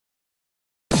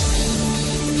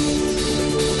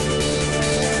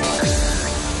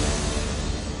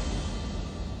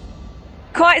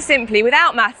Quite simply,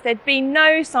 without maths, there'd be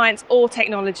no science or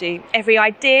technology. Every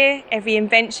idea, every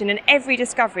invention and every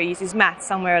discovery uses maths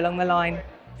somewhere along the line.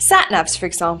 Sat-navs, for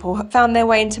example, have found their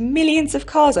way into millions of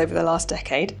cars over the last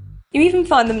decade. You even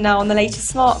find them now on the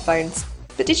latest smartphones.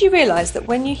 But did you realise that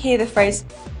when you hear the phrase,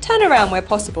 "turn around where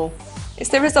possible," it's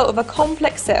the result of a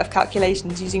complex set of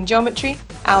calculations using geometry,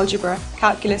 algebra,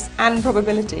 calculus and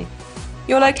probability?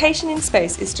 Your location in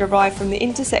space is derived from the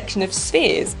intersection of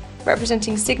spheres,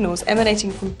 representing signals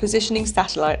emanating from positioning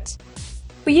satellites.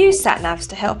 We use sat-navs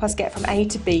to help us get from A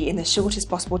to B in the shortest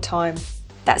possible time.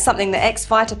 That's something that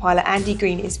ex-fighter pilot Andy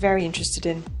Green is very interested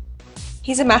in.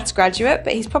 He's a maths graduate,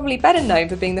 but he's probably better known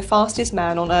for being the fastest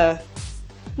man on Earth.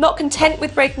 Not content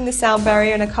with breaking the sound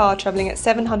barrier in a car travelling at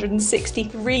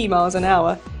 763 miles an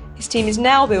hour, his team is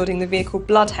now building the vehicle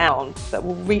Bloodhound that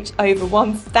will reach over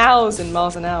 1,000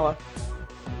 miles an hour.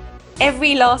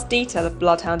 Every last detail of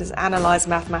Bloodhound is analysed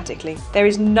mathematically. There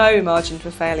is no margin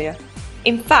for failure.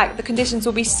 In fact, the conditions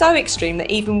will be so extreme that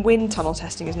even wind tunnel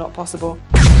testing is not possible.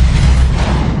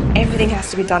 Everything has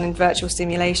to be done in virtual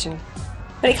simulation.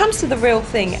 When it comes to the real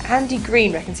thing, Andy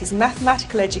Green reckons his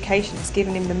mathematical education has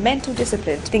given him the mental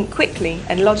discipline to think quickly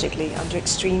and logically under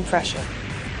extreme pressure.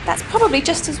 That's probably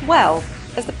just as well,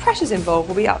 as the pressures involved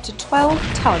will be up to 12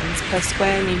 tonnes per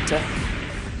square metre.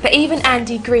 But even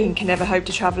Andy Green can never hope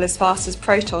to travel as fast as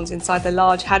protons inside the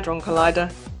Large Hadron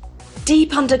Collider.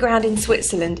 Deep underground in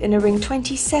Switzerland, in a ring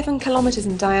 27 kilometres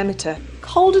in diameter,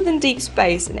 colder than deep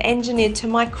space and engineered to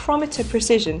micrometre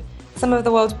precision, some of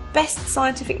the world's best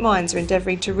scientific minds are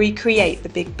endeavouring to recreate the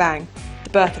Big Bang, the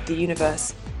birth of the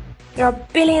universe. There are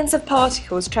billions of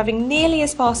particles travelling nearly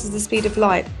as fast as the speed of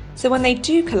light, so when they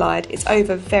do collide, it's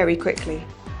over very quickly.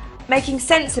 Making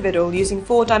sense of it all using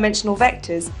four-dimensional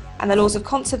vectors and the laws of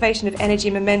conservation of energy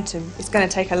and momentum is going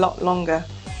to take a lot longer.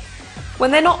 When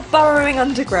they're not burrowing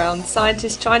underground,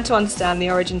 scientists trying to understand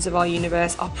the origins of our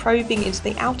universe are probing into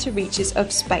the outer reaches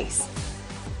of space.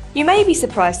 You may be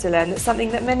surprised to learn that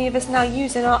something that many of us now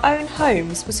use in our own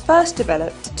homes was first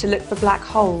developed to look for black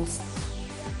holes.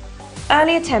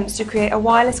 Early attempts to create a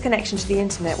wireless connection to the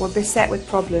internet were beset with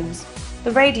problems.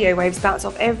 The radio waves bounce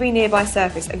off every nearby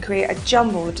surface and create a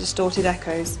jumble of distorted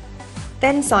echoes.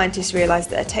 Then scientists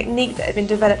realised that a technique that had been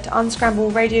developed to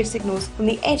unscramble radio signals from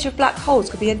the edge of black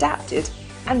holes could be adapted,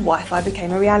 and Wi-Fi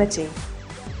became a reality.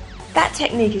 That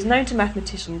technique is known to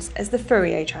mathematicians as the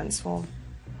Fourier transform.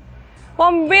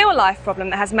 One real-life problem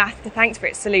that has math to thank for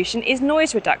its solution is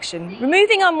noise reduction.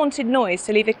 Removing unwanted noise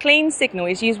to leave a clean signal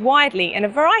is used widely in a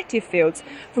variety of fields,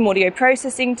 from audio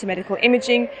processing to medical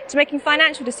imaging to making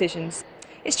financial decisions.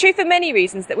 It's true for many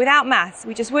reasons that without maths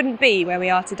we just wouldn't be where we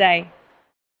are today.